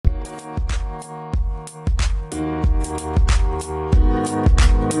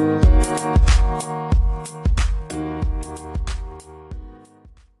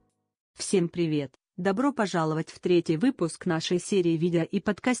Всем привет! Добро пожаловать в третий выпуск нашей серии видео и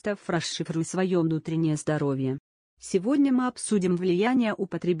подкастов «Расшифруй свое внутреннее здоровье». Сегодня мы обсудим влияние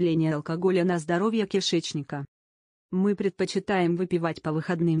употребления алкоголя на здоровье кишечника. Мы предпочитаем выпивать по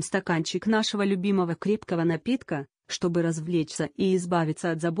выходным стаканчик нашего любимого крепкого напитка, чтобы развлечься и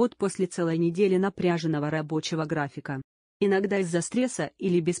избавиться от забот после целой недели напряженного рабочего графика. Иногда из-за стресса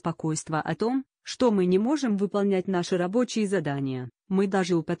или беспокойства о том, что мы не можем выполнять наши рабочие задания, мы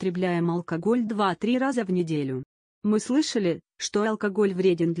даже употребляем алкоголь 2-3 раза в неделю. Мы слышали, что алкоголь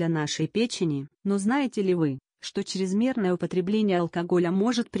вреден для нашей печени, но знаете ли вы, что чрезмерное употребление алкоголя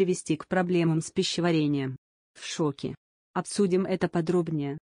может привести к проблемам с пищеварением? В шоке. Обсудим это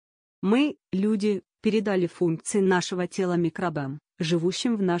подробнее. Мы, люди, передали функции нашего тела микробам,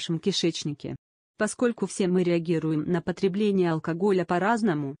 живущим в нашем кишечнике. Поскольку все мы реагируем на потребление алкоголя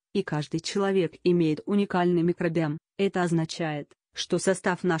по-разному, и каждый человек имеет уникальный микробиом, это означает, что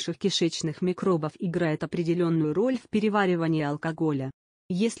состав наших кишечных микробов играет определенную роль в переваривании алкоголя.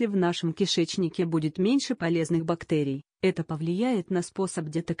 Если в нашем кишечнике будет меньше полезных бактерий, это повлияет на способ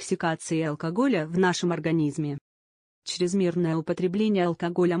детоксикации алкоголя в нашем организме. Чрезмерное употребление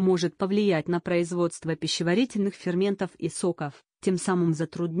алкоголя может повлиять на производство пищеварительных ферментов и соков, тем самым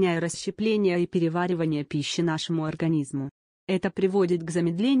затрудняя расщепление и переваривание пищи нашему организму. Это приводит к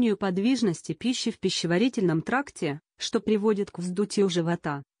замедлению подвижности пищи в пищеварительном тракте, что приводит к вздутию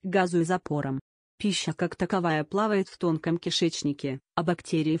живота, газу и запорам. Пища как таковая плавает в тонком кишечнике, а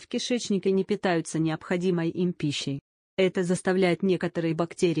бактерии в кишечнике не питаются необходимой им пищей. Это заставляет некоторые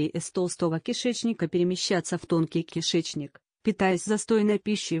бактерии из толстого кишечника перемещаться в тонкий кишечник, питаясь застойной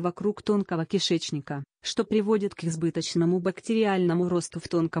пищей вокруг тонкого кишечника, что приводит к избыточному бактериальному росту в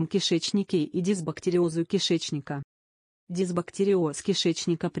тонком кишечнике и дисбактериозу кишечника. Дисбактериоз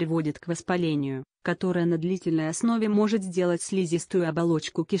кишечника приводит к воспалению, которое на длительной основе может сделать слизистую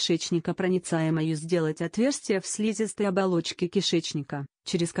оболочку кишечника проницаемой, сделать отверстие в слизистой оболочке кишечника,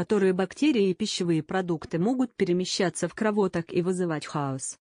 через которые бактерии и пищевые продукты могут перемещаться в кровоток и вызывать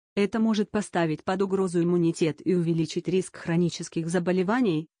хаос. Это может поставить под угрозу иммунитет и увеличить риск хронических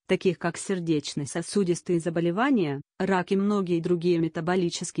заболеваний, таких как сердечно-сосудистые заболевания, рак и многие другие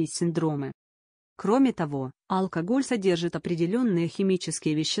метаболические синдромы. Кроме того, алкоголь содержит определенные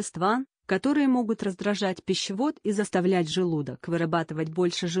химические вещества, которые могут раздражать пищевод и заставлять желудок вырабатывать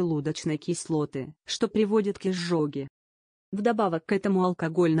больше желудочной кислоты, что приводит к изжоге. Вдобавок к этому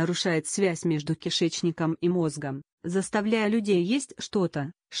алкоголь нарушает связь между кишечником и мозгом, заставляя людей есть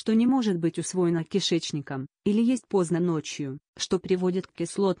что-то, что не может быть усвоено кишечником, или есть поздно ночью, что приводит к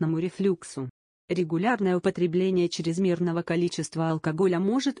кислотному рефлюксу. Регулярное употребление чрезмерного количества алкоголя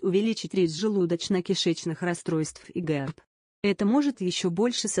может увеличить риск желудочно-кишечных расстройств и ГЭРБ. Это может еще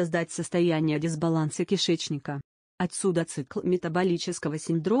больше создать состояние дисбаланса кишечника. Отсюда цикл метаболического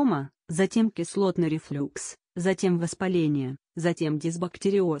синдрома, затем кислотный рефлюкс, затем воспаление, затем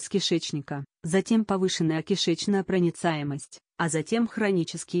дисбактериоз кишечника, затем повышенная кишечная проницаемость, а затем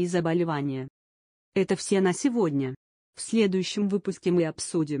хронические заболевания. Это все на сегодня. В следующем выпуске мы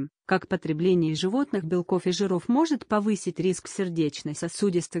обсудим, как потребление животных белков и жиров может повысить риск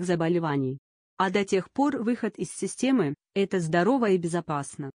сердечно-сосудистых заболеваний. А до тех пор выход из системы – это здорово и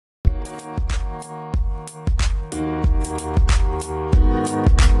безопасно.